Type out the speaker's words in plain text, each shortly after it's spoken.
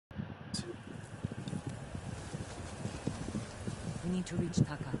need to reach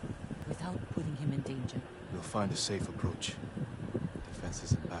Taka without putting him in danger. We'll find a safe approach.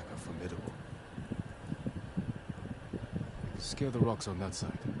 Defenses and back are formidable. Scale the rocks on that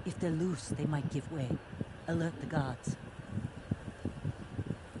side. If they're loose, they might give way. Alert the guards.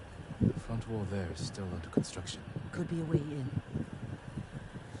 The front wall there is still under construction. Could be a way in.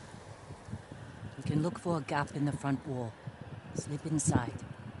 We can look for a gap in the front wall. Slip inside.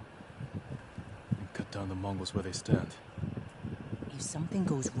 And cut down the Mongols where they stand. If something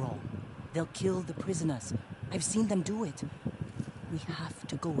goes wrong, they'll kill the prisoners. I've seen them do it. We have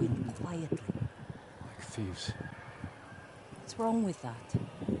to go in quietly. Like thieves. What's wrong with that?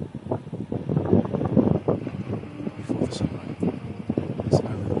 Before the samurai, this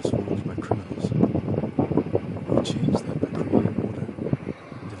island was ruled by criminals. We changed that by creating order,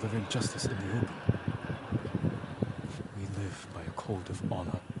 delivering justice in the open. We live by a code of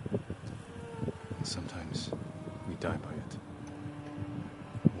honor. And sometimes we die by it.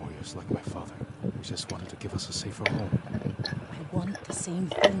 Warriors like my father, who just wanted to give us a safer home. I want the same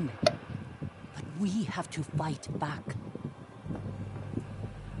thing. But we have to fight back.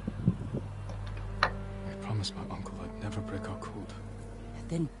 I promised my uncle I'd never break our code.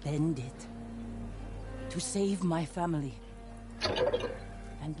 Then bend it. To save my family.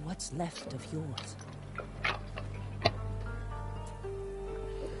 And what's left of yours.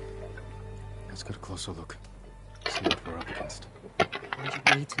 Let's get a closer look. See what we're up against. We should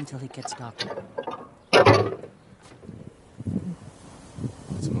wait until it gets darker.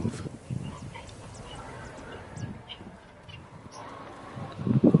 Let's move.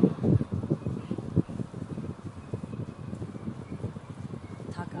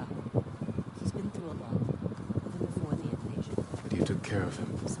 Taka. He's been through a lot. Even before the invasion. But you took care of him.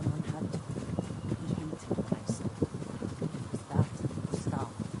 Someone had to. He went to what I said. It was that or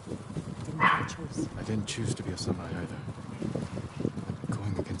starve. I didn't have a choice. I didn't choose to be a samurai either. But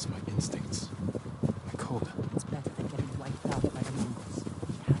going against my instincts. My code. It's better than getting wiped out by the Mongols.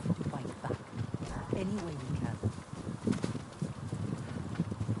 We have to fight back. Any way we can.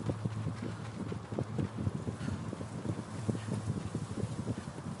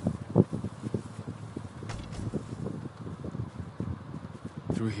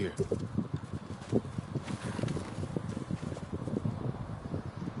 Through here.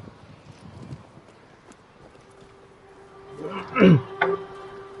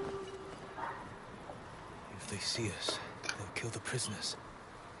 If they see us, they'll kill the prisoners.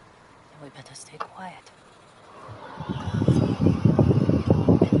 Then we better stay quiet.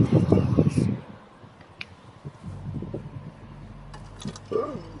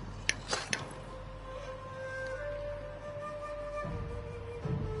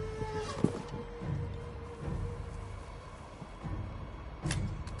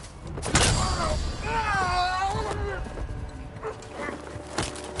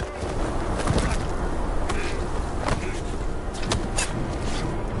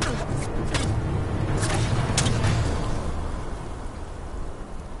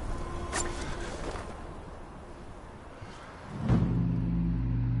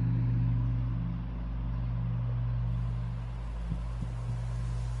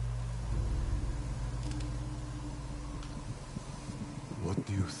 What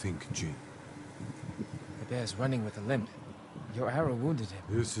do you think, Jin? The bear's running with a limp. Your arrow wounded him.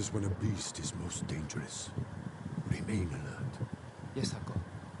 This is when a beast is most dangerous. Remain alert. Yes, Uncle.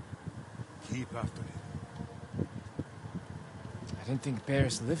 Keep after it. I didn't think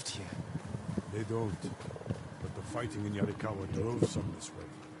bears lived here. They don't. But the fighting in Yarikawa drove some this way.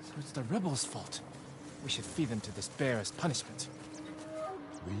 So it's the rebels' fault. We should feed them to this bear as punishment.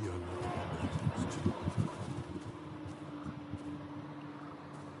 We are not rebels, Jin.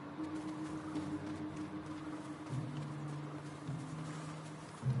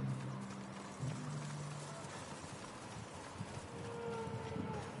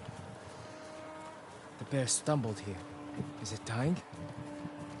 The bear stumbled here. Is it dying?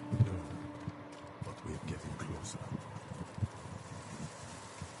 No, but we're getting closer.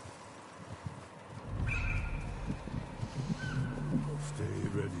 Stay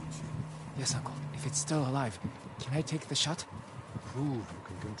ready, Jin. Yes, Uncle. If it's still alive, can I take the shot? Prove you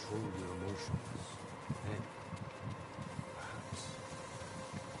can control your emotions. Then, perhaps.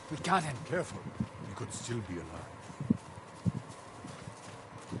 We got him. Careful, he could still be alive.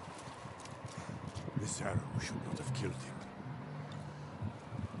 This arrow should not have killed him.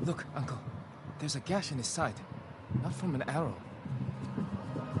 Look, Uncle. There's a gash in his side. Not from an arrow.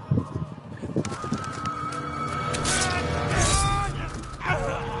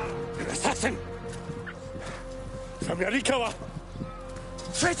 An assassin! From Yarikawa!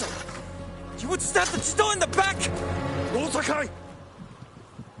 Traitor! You would stab the Chido in the back! No, Sakai!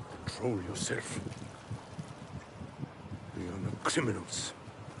 control yourself. We are not criminals,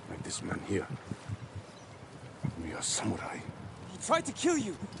 like this man here. We are samurai. He tried to kill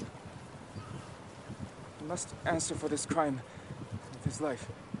you! He must answer for this crime with his life.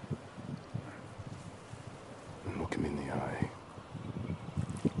 Look him in the eye.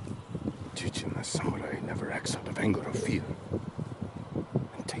 Teach him that samurai never acts out of anger or fear.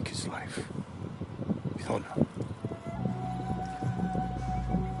 And take his life with honor.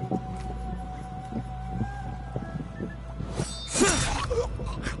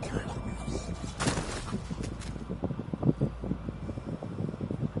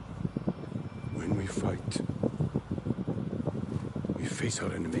 When we fight, we face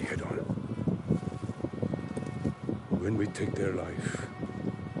our enemy head on. When we take their life,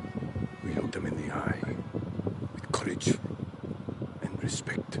 we look them in the eye with courage and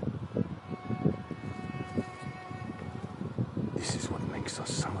respect. This is what makes us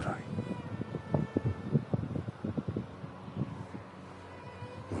samurai.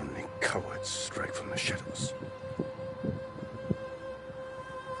 Only cowards strike from the shadows.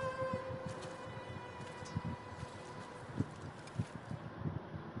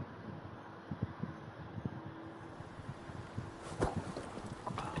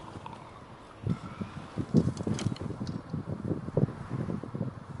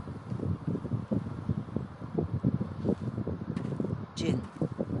 Jin,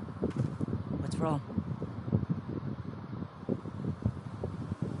 what's wrong?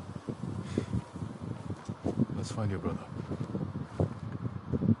 Let's find your brother.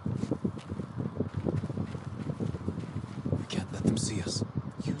 We can't let them see us.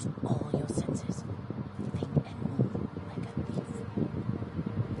 Use all your senses. Think and move like a thief.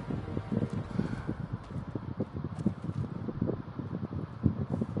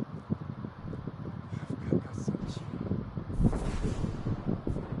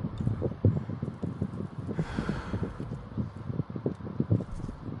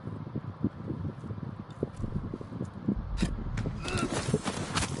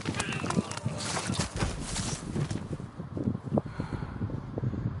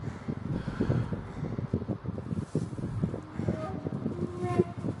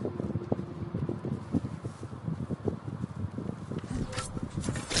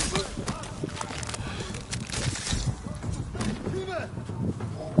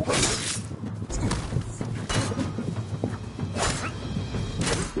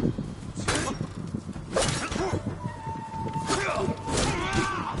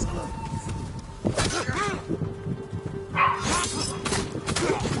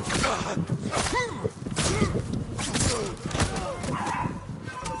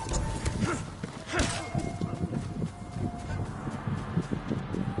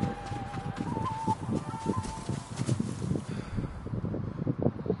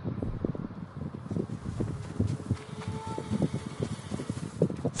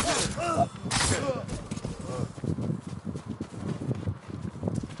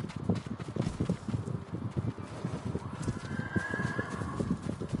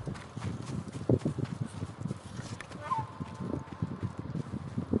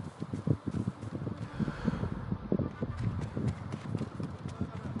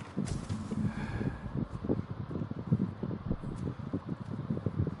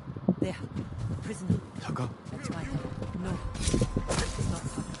 There, the prisoner. Taka? That's my head. No, it's not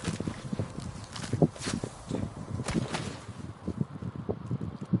Taka.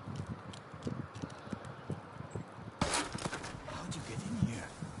 How'd you get in here?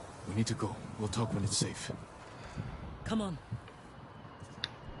 We need to go. We'll talk when it's safe. Come on.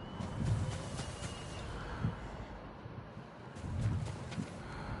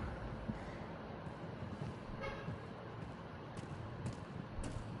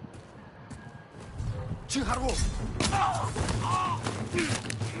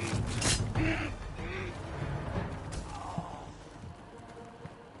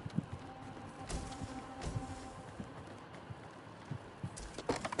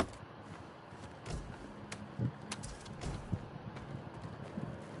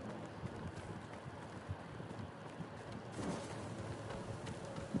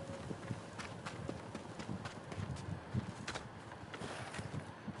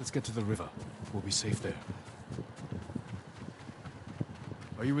 Let's get to the river. We'll be safe there.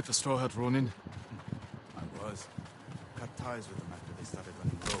 Are you with the Straw Hat Ronin? I was. Cut ties with them after they started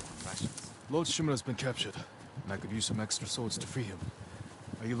running low on rations. Lord Shimura's been captured, and I could use some extra swords to free him.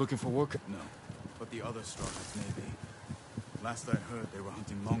 Are you looking for work? No, but the other Straw Hats may be. Last I heard, they were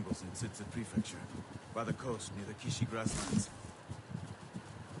hunting Mongols in Tsutsu Prefecture, by the coast near the Kishi grasslands.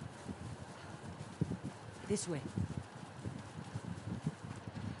 This way.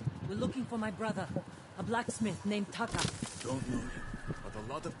 We're looking for my brother, a blacksmith named Taka. Don't know him, but a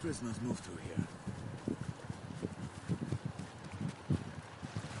lot of prisoners move through here.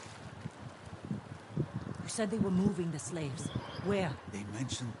 You said they were moving the slaves. Where? They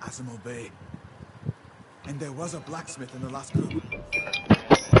mentioned Azamo Bay. And there was a blacksmith in the last group.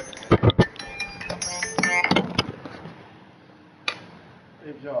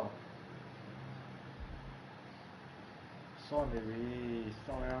 Hey, Joe.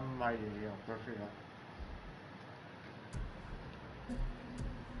 Sorry, I'm my perfect.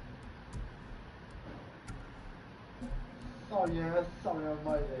 Sorry, I'm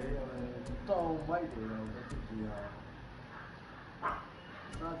my don't my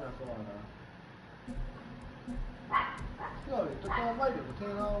that's all. Sorry, the don't my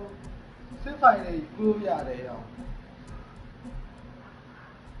potato. See if I prove ya there.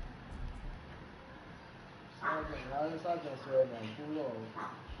 Sergeant swear man, pull off.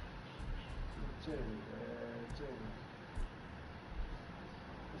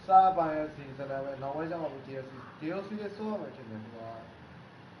 By season, I went now. I don't want to DLC is so much in it.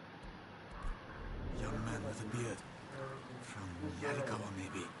 Young man with a beard. From Yarikawa,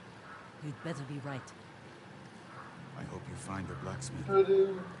 maybe. You'd better be right. I hope you find the blacksmith.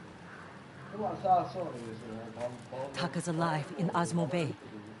 Taka's alive in Azamo Bay.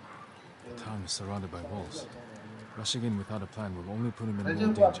 The town is surrounded by walls. Rushing in without a plan will only put him in more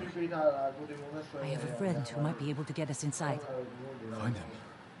danger. I have a friend who might be able to get us inside. Find him.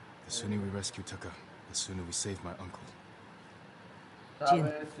 The sooner we rescue Taka, the sooner we save my uncle.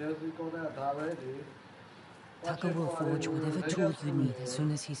 Jin. Taka will forge whatever tools you need as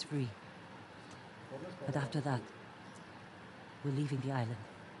soon as he's free. But after that, we're leaving the island.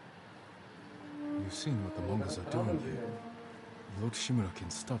 You've seen what the Mongols are doing here. Lord Shimura can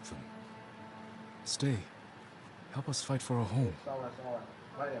stop them. Stay. Help us fight for a home.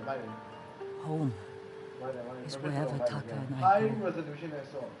 Home is wherever Taka and I High go. resolution as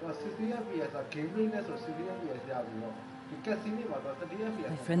well. 60 FPS are gaming as or 60 FPS.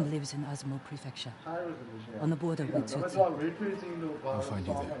 My friend lives in Azamo Prefecture, High resolution. on the border with Tsutsu. I'll find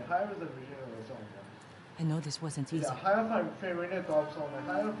you there. High resolution. I know this wasn't easy, Higher favorite top song.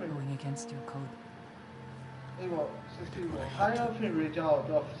 Higher favorite. going against your code. Higher favorite job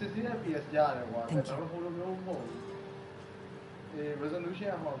of 60 FPS. Thank you.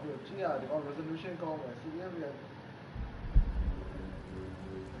 Resolution resolution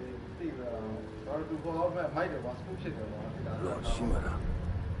Lord Shimura,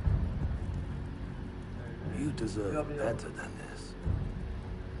 you deserve better than this.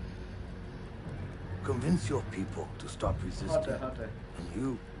 Convince your people to stop resisting, and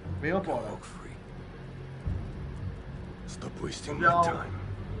you can walk free. Stop wasting my time.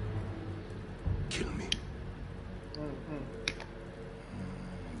 Kill me.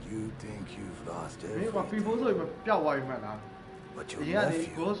 You think you've lost everything, but your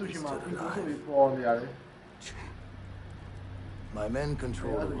nephew is still alive. My men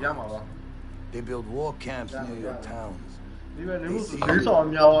control the roads. They build war camps near your towns. They see you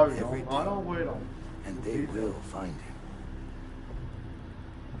every day, and they will find him.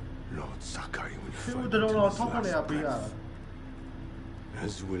 Lord Sakai will fight until his last breath.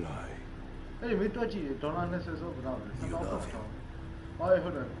 As will I. You love him,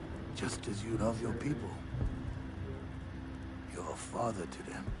 just as you love your people. You're a father to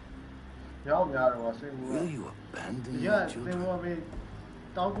them. Will you abandon your children?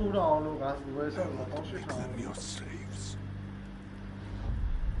 I will make them your slaves.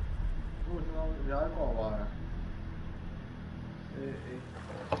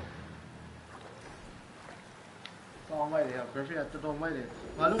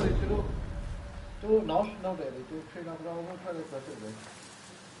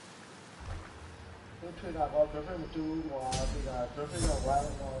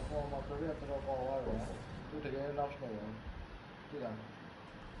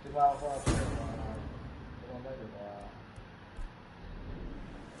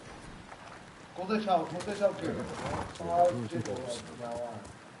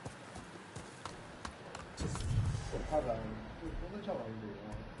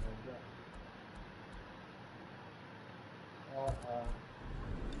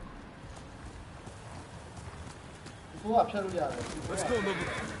 Let's go,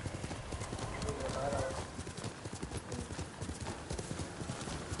 Nobu.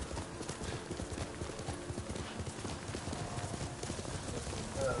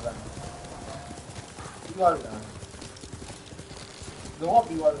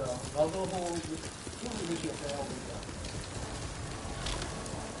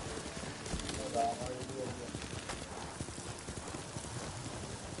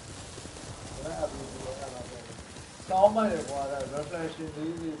 ကောင်းပါတယ်ကွာဒါ reflection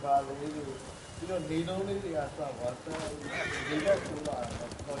လေးတွေပါလေးတွေပြီးတော့နေလုံးလေးတွေကစကွာဆက်ဒီတော့ပူလာ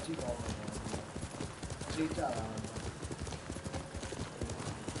တော့ကြည့်ကောင်းတယ်သိကြတာ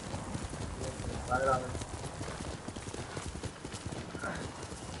ဘာလဲ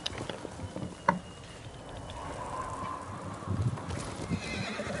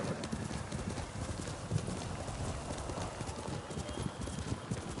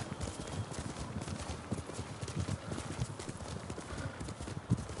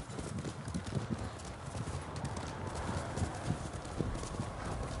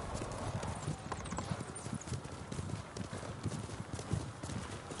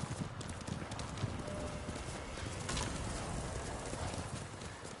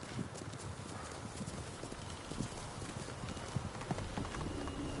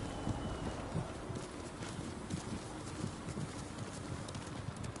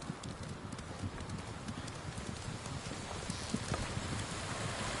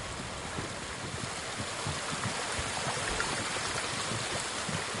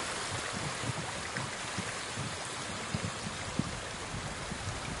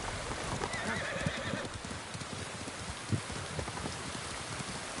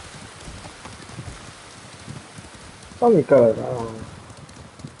帮你盖了的啊。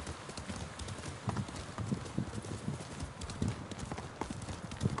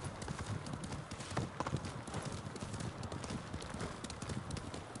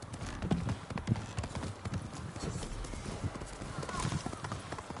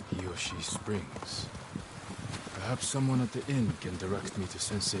Hiyoshi Springs. Perhaps someone at the inn can direct me to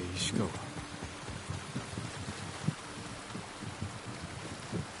Sensei Ishikawa.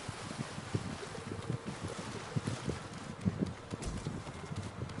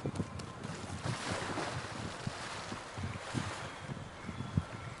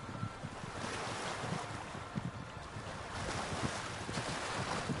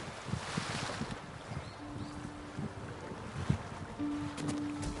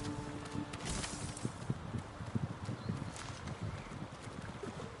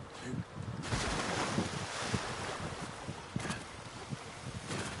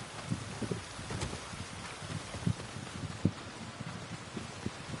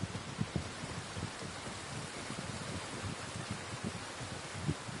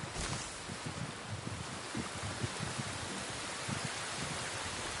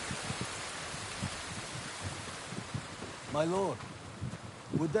 My lord,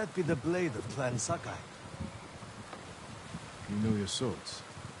 would that be the blade of Clan Sakai? You know your swords.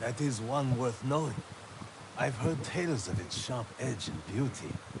 That is one worth knowing. I've heard tales of its sharp edge and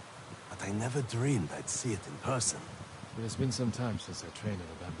beauty, but I never dreamed I'd see it in person. It has been some time since I trained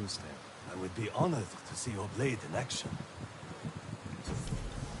at a bamboo stand. I would be honored to see your blade in action.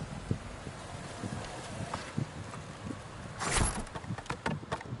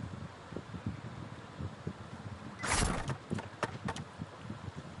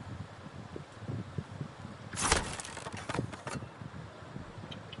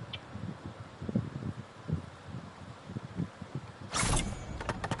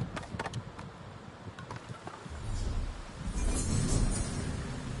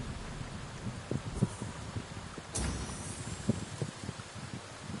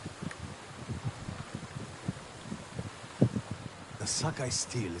 The Sakai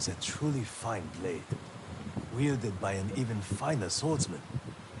steel is a truly fine blade, wielded by an even finer swordsman.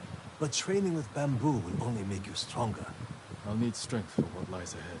 But training with bamboo will only make you stronger. I'll need strength for what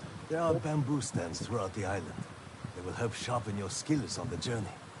lies ahead. There are bamboo stands throughout the island. They will help sharpen your skills on the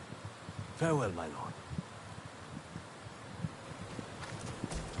journey. Farewell, my lord.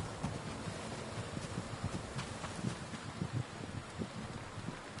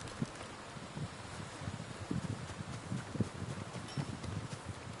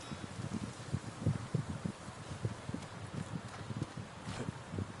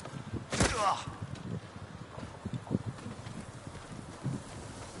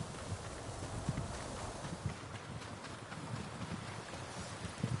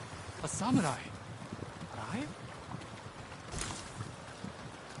 A samurai? Alive?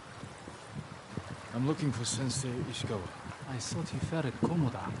 I'm looking for Sensei Ishikawa. I thought he fell at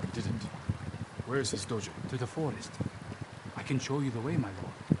Komoda. Didn't. Where is his dojo? To the forest. I can show you the way, my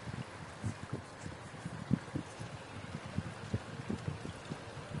lord.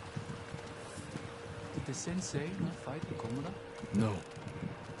 Did the sensei not fight at Komoda? No.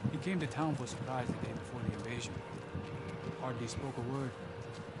 He came to town for surprise the day before the invasion. Hardly spoke a word,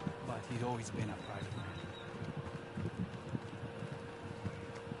 but he'd always been a private man.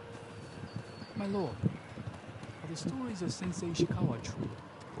 My lord, are the stories of Sensei Ishikawa true?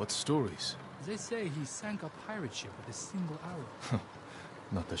 What stories? They say he sank a pirate ship with a single arrow.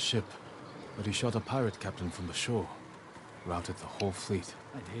 Not the ship, but he shot a pirate captain from the shore. Routed the whole fleet.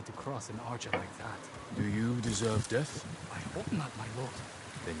 I'd hate to cross an archer like that. Do you deserve death? I hope not, my lord.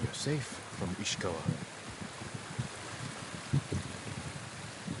 Then you're safe from Ishikawa.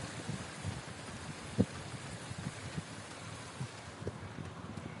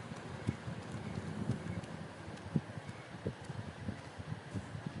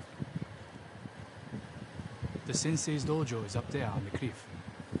 The sensei's dojo is up there on the cliff.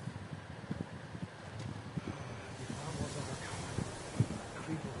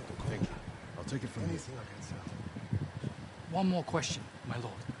 Thank you. I'll take it from you. One more question, my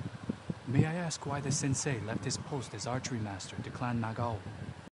lord. May I ask why the sensei left his post as archery master to Clan Nagao?